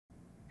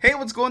Hey,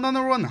 what's going on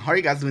everyone? How are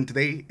you guys doing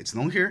today? It's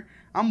Noah here,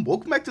 and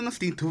welcome back to another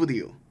Steam 2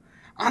 video.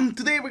 And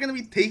today we're going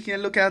to be taking a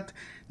look at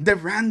the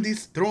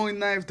Randy's throwing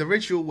knife, the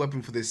ritual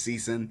weapon for this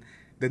season,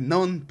 the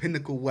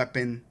non-pinnacle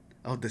weapon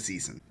of the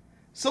season.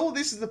 So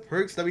this is the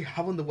perks that we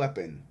have on the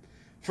weapon.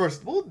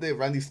 First of all, the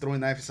Randy's throwing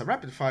knife is a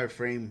rapid fire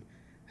frame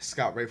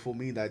scout rifle,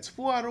 meaning that it's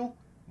full auto,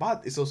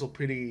 but it's also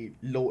pretty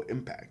low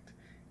impact.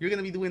 You're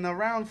going to be doing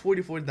around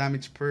 44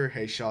 damage per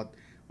headshot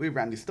with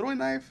Randy's throwing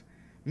knife,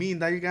 meaning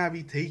that you're going to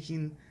be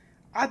taking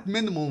at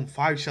minimum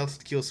 5 shots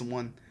to kill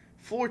someone,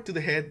 4 to the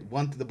head,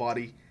 1 to the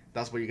body.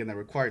 That's what you're gonna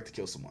require to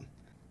kill someone.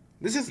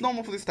 This is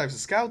normal for these types of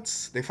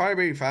scouts. They fire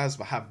very fast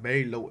but have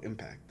very low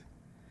impact.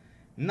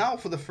 Now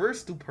for the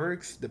first two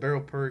perks, the barrel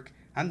perk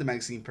and the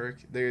magazine perk,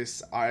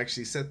 are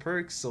actually set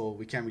perks, so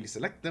we can't really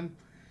select them.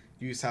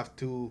 You just have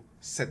two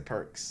set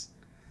perks.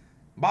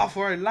 But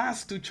for our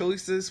last two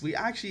choices, we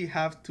actually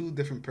have two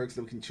different perks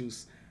that we can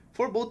choose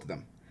for both of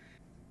them.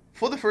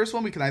 For the first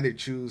one, we can either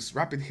choose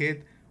rapid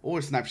hit or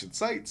snapshot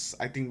sights.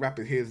 I think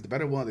rapid hit is the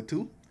better one of the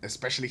two,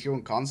 especially here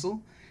on console.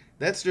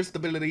 The extra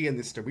stability and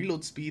the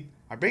reload speed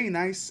are very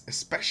nice,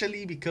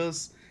 especially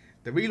because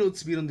the reload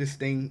speed on this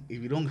thing,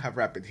 if you don't have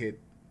rapid hit,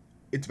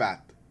 it's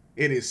bad.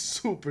 It is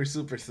super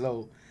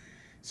slow.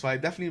 So I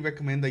definitely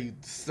recommend that you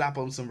slap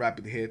on some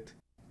rapid hit.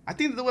 I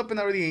think the weapon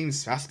already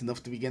aims fast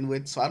enough to begin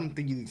with, so I don't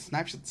think you need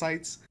snapshot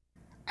sights.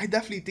 I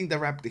definitely think that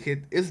rapid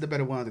hit is the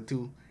better one of the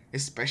two,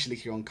 especially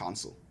here on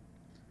console.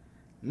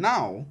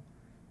 Now,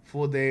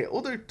 for the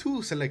other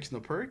two selection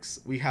of perks,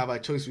 we have a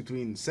choice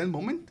between Zen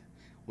Moment,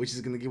 which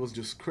is going to give us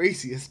just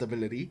crazy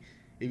stability.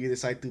 If you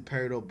decide to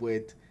pair it up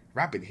with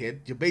Rapid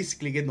Hit, you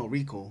basically get no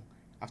recoil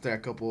after a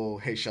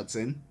couple headshots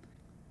in.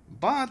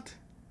 But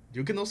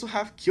you can also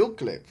have Kill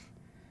Clip.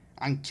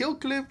 And Kill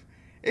Clip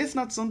is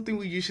not something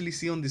we usually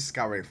see on the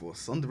scout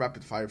rifles, on the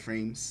rapid fire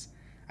frames.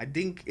 I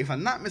think, if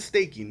I'm not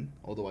mistaken,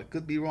 although I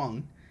could be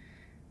wrong,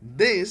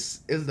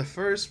 this is the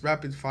first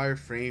rapid fire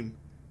frame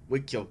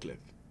with Kill Clip.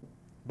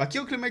 But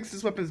Kill Clip makes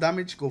this weapon's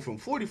damage go from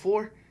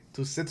 44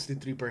 to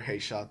 63 per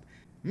headshot,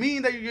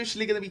 meaning that you're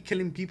usually going to be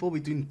killing people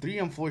between 3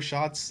 and 4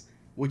 shots,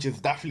 which is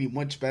definitely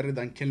much better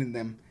than killing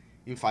them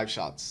in 5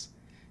 shots.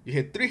 You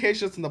hit 3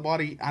 headshots in the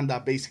body and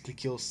that basically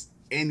kills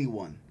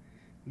anyone.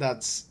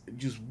 That's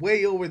just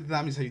way over the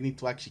damage that you need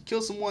to actually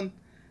kill someone.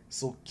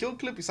 So Kill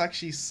Clip is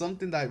actually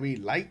something that I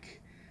really like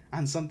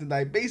and something that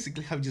I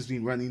basically have just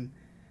been running.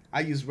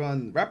 I just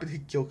run Rapid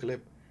Hit Kill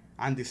Clip,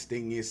 and this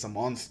thing is a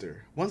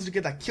monster. Once you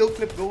get that kill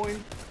clip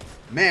going,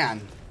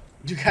 man,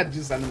 you got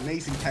just an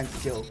amazing time to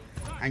kill,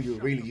 and you're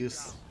really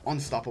just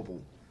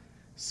unstoppable.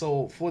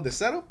 So for the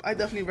setup, I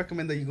definitely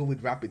recommend that you go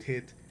with rapid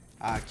hit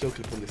kill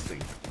clip on this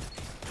thing.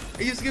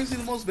 It just gives you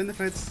the most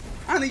benefits,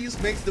 and it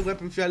just makes the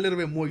weapon feel a little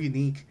bit more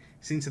unique,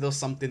 since it does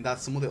something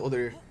that some of the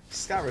other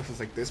scout rifles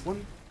like this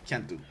one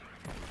can't do.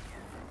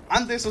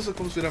 And this also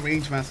comes with a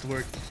range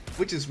masterwork,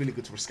 which is really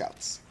good for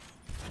scouts.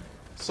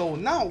 So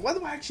now, what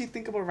do I actually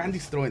think about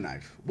Randy's throwing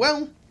knife?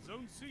 Well,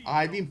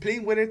 I've been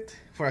playing with it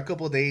for a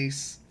couple of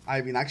days.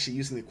 I've been actually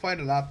using it quite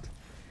a lot.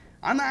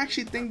 And I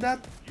actually think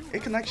that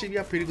it can actually be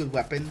a pretty good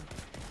weapon.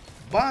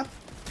 But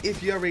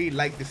if you already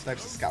like this type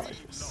of scout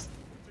rifles.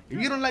 If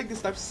you don't like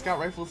this type of scout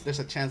rifles, there's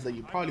a chance that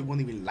you probably won't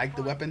even like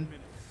the weapon.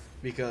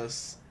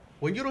 Because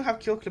when you don't have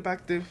kill clip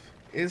active,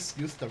 it's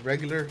just a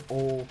regular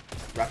old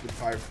rapid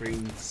fire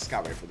frame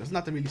scout rifle. There's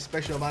nothing really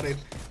special about it.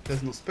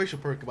 There's no special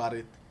perk about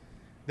it.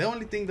 The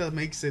only thing that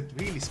makes it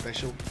really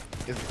special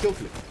is the kill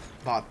clip,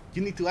 but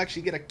you need to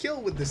actually get a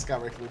kill with this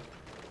scout rifle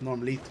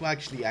normally to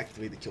actually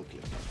activate the kill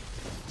clip.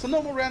 So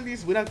normal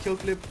Randy's without kill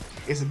clip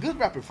is a good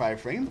rapid fire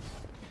frame.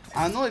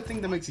 Another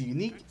thing that makes it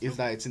unique is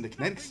that it's in the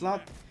kinetic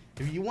slot.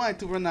 If you wanted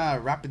to run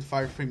a rapid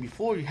fire frame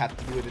before, you had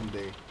to do it in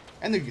the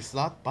energy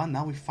slot, but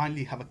now we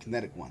finally have a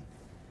kinetic one.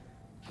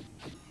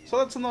 So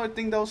that's another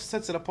thing that also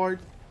sets it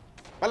apart.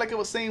 But like I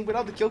was saying,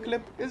 without the kill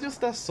clip, it's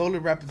just a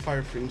solid rapid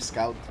fire frame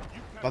scout.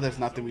 But there's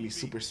nothing really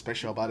super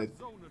special about it.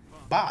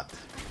 But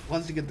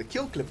once you get the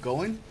kill clip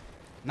going,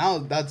 now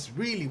that's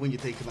really when you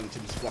take advantage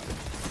of this weapon.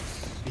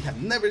 We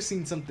have never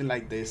seen something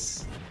like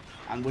this,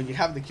 and when you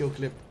have the kill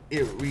clip,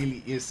 it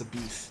really is a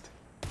beast.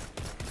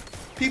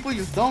 People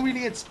just don't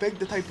really expect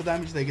the type of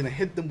damage they're gonna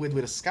hit them with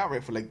a scout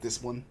rifle like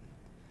this one.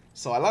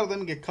 So a lot of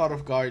them get caught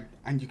off guard,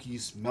 and you can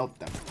just melt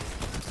them.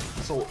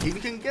 So if you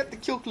can get the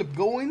kill clip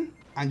going,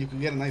 and you can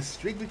get a nice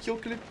streak with kill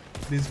clip,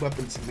 this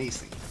weapon's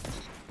amazing.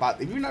 But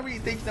if you're not really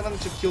taking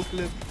advantage of kill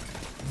clip,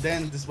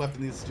 then this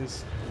weapon is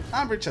just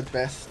average at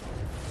best.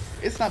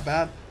 It's not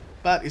bad,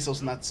 but it's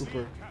also not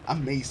super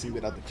amazing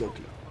without the kill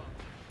clip.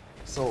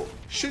 So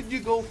should you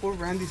go for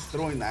Randy's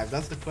throwing knife?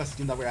 That's the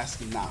question that we're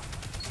asking now.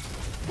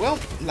 Well,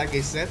 like I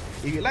said,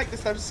 if you like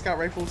this type of scout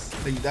rifles,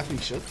 then you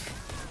definitely should.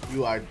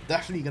 You are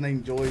definitely gonna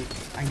enjoy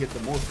and get the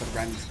most out of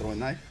Randy's throwing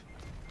knife.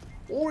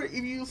 Or if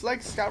you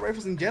like scout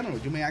rifles in general,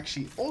 you may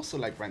actually also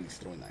like Randy's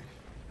throwing knife.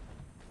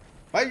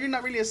 But if you're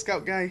not really a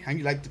scout guy and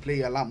you like to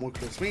play a lot more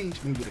close range,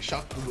 maybe with a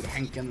shotgun, with a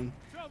hand cannon,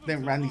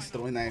 then Randy's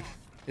throwing knife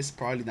is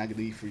probably not going to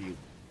be for you.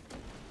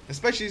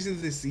 Especially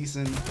since this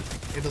season,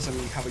 it doesn't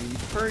really have a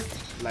unique perk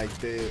like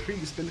the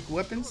previous pinnacle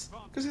weapons,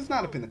 because it's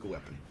not a pinnacle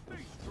weapon.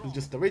 It's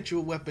just a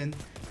ritual weapon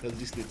that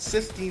just gets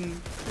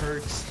 16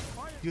 perks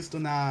used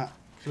on a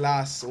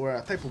class or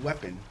a type of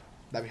weapon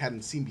that we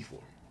hadn't seen before.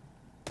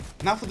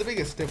 Now for the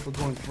biggest tip for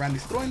going for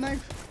Randy's throwing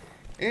knife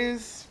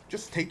is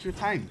just take your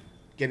time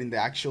getting the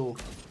actual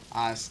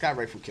scout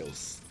rifle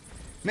kills.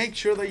 Make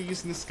sure that you're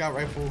using the scout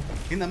rifle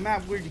in a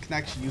map where you can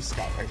actually use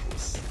scout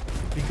rifles,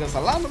 because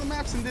a lot of the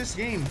maps in this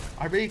game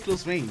are very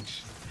close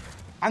range.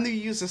 And if you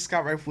use a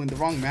scout rifle in the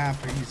wrong map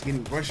or you're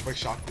getting rushed by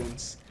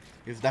shotguns,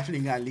 it's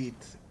definitely gonna lead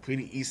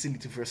pretty easily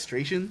to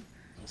frustration,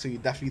 so you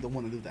definitely don't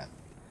want to do that.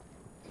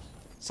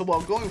 So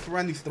while going for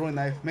Randy's throwing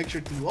knife, make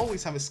sure to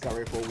always have a scout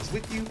rifle always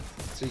with you,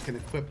 so you can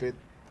equip it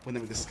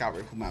whenever the scout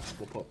rifle maps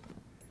pop up.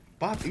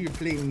 But if you're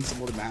playing in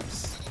some other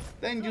maps,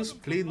 then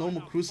just play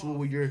normal Crucible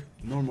with your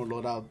normal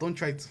loadout. Don't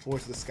try to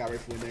force the scout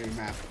rifle in every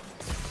map,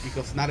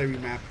 because not every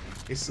map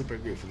is super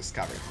great for the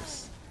scout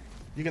rifles.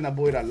 You can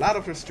avoid a lot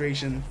of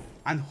frustration,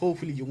 and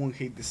hopefully you won't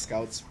hate the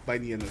scouts by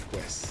the end of the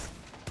quest.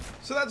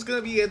 So that's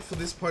gonna be it for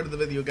this part of the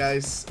video,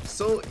 guys.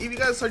 So if you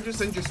guys are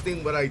just interested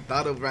in what I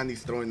thought of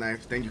Randy's throwing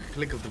knife, then you can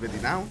click off the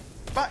video now.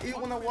 But if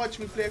you wanna watch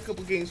me play a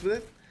couple games with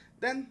it,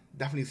 then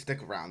definitely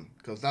stick around,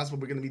 because that's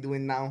what we're gonna be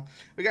doing now.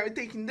 We're gonna be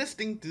taking this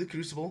thing to the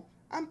Crucible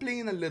and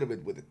playing a little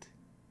bit with it.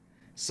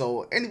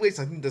 So anyways,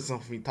 I think that's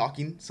enough of me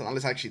talking, so now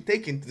let's actually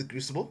take it to the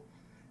Crucible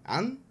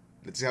and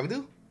let's see how we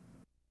do.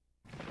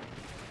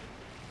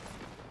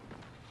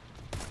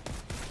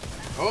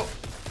 Oh,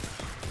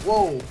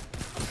 whoa.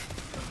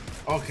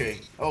 Okay,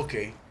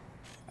 okay.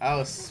 That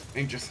was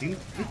interesting.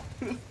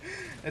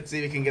 Let's see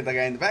if we can get that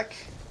guy in the back.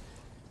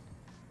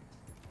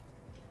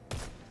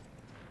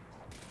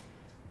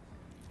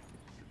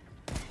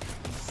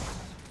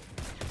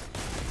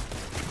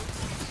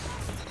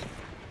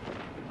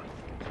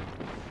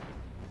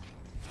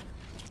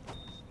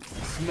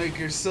 Let's make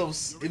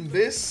yourselves in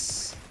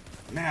this.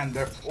 Man,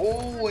 they're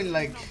all in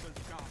like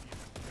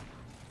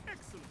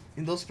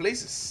in those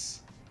places.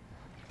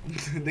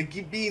 They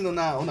keep being on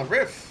a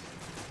riff.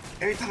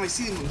 Every time I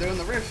see them, they're on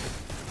the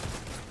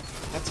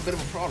riff. That's a bit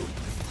of a problem.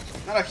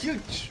 Not a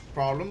huge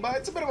problem, but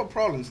it's a bit of a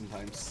problem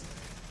sometimes.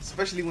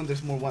 Especially when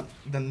there's more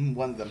than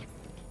one of them.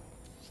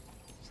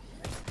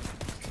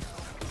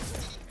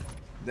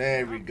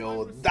 There we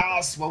go.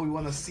 That's what we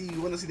want to see. We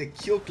want to see the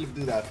kill clip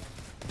do that.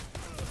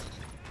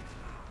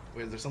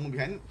 Wait, is there someone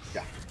behind it?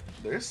 Yeah,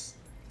 there is.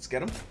 Let's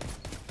get him.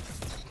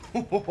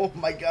 Oh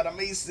my god,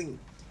 amazing.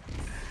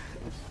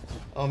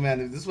 Oh man,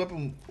 if this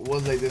weapon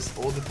was like this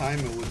all the time,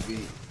 it would be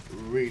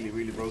really,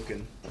 really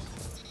broken.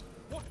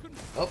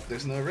 Oh,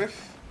 there's another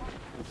riff.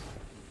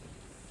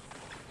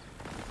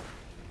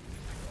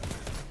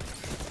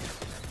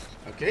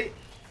 Okay,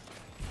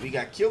 we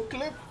got kill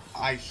clip.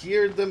 I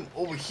hear them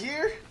over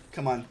here.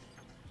 Come on.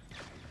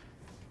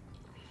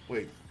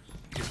 Wait,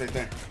 he's right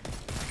there.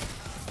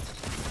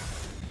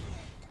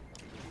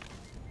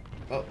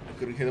 Oh, I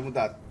couldn't hit him with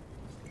that.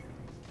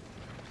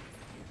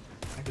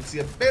 I can see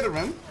a bit of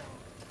him.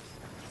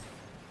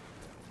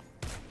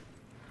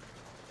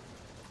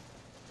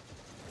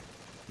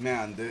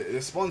 Man,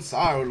 the spawns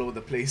are all over the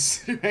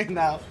place right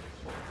now.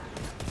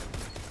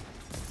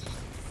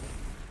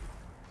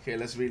 Okay,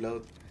 let's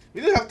reload. We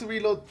do have to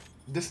reload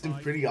this thing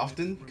pretty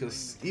often,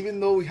 because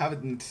even though we have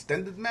an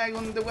extended mag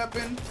on the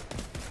weapon,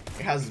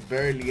 it has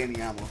barely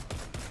any ammo.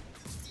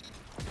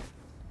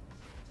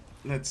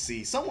 Let's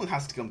see, someone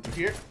has to come through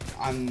here,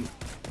 and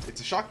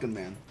it's a shotgun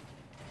man.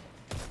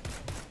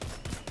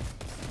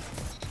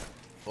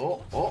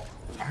 Oh, oh,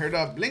 I heard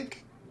a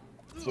blink.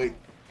 Wait.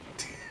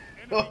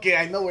 Okay,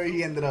 I know where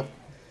he ended up.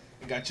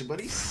 I got you,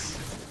 buddies.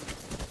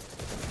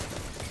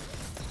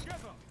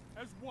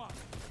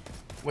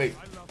 Wait.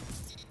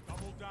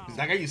 Is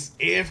that guy just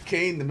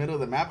AFK in the middle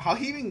of the map? How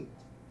did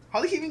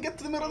he even get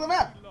to the middle of the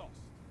map?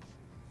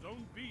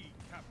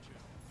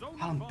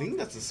 I don't think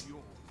that's a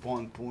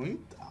spawn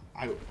point.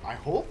 I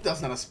hope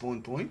that's not a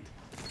spawn point.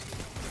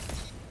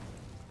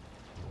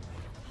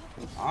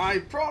 I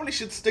probably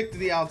should stick to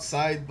the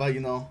outside, but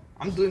you know,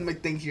 I'm doing my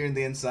thing here in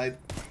the inside.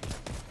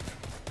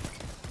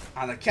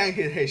 And I can't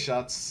hit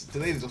headshots.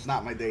 Today is just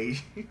not my day.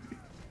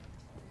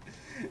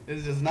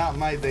 It's just not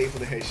my day for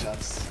the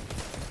headshots.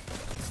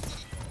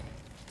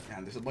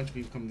 And there's a bunch of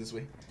people coming this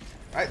way.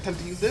 Alright, time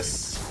to use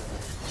this.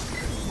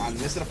 I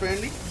missed it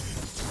apparently.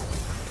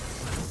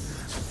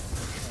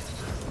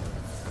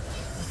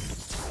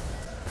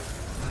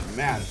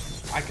 Man,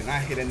 I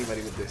cannot hit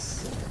anybody with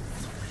this.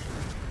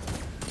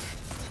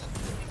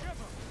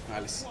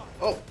 Alright, let's...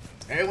 Oh,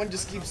 everyone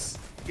just keeps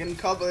getting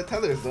caught by the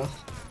tethers though.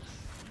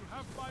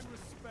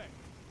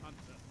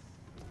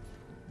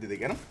 Did they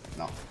get him?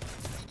 No.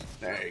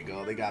 There you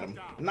go, they got him.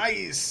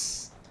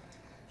 Nice!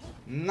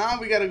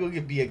 Now we gotta go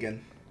get B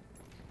again.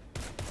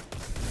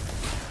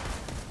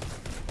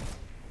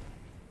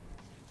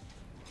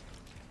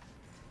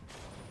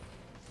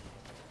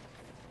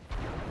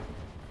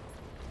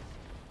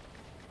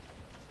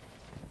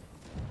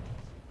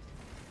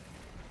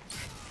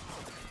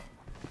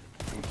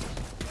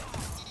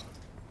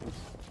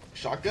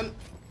 Shotgun.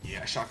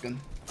 Yeah, shotgun.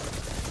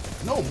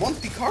 No,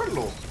 Monte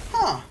Carlo.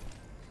 Huh.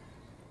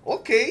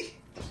 Okay.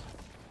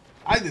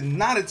 I did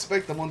not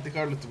expect the Monte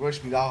Carlo to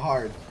rush me that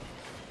hard.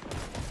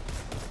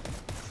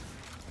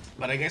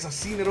 But I guess I've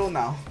seen it all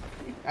now.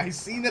 I've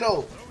seen it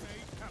all.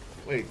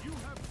 Wait.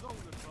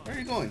 Where are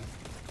you going?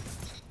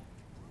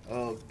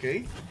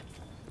 Okay.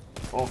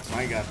 Oh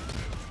my god.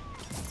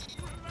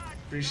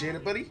 Appreciate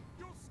it, buddy.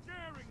 You're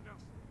scaring them.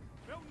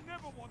 They'll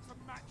never want to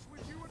match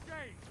with you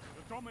again.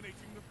 They're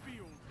dominating the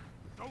field.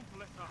 Don't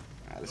let up.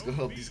 Alright, let's go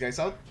help these guys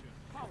out.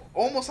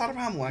 Almost out of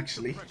ammo,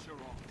 actually.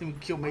 I think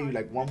we kill maybe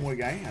like one more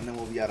guy, and then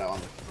we'll be out of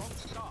ammo.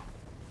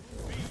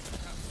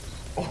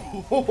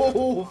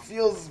 Oh,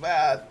 feels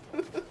bad.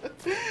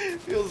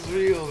 Feels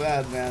real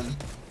bad, man.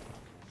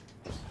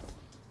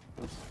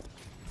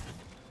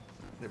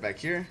 They're back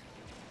here.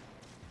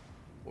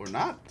 Or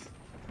not?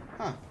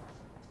 Huh.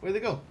 Where'd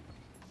they go?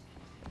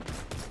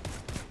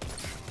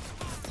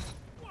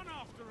 One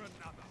after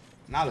another.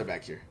 Now they're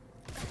back here.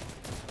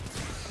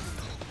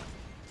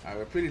 Alright,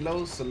 we're pretty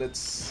low, so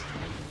let's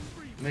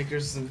make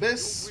her some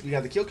bis. We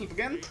got the kill clip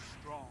again.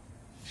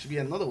 Should be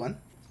another one.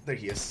 There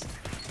he is.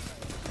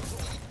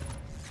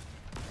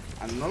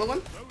 And another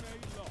one?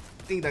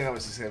 I think that guy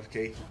was his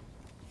FK.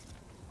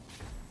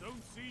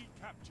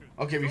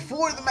 Okay,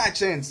 before the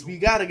match ends, we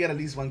gotta get at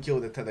least one kill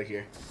with the tether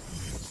here.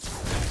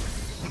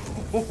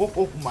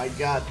 Oh my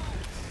god.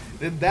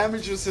 The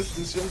damage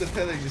resistance from the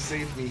tether just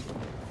saved me.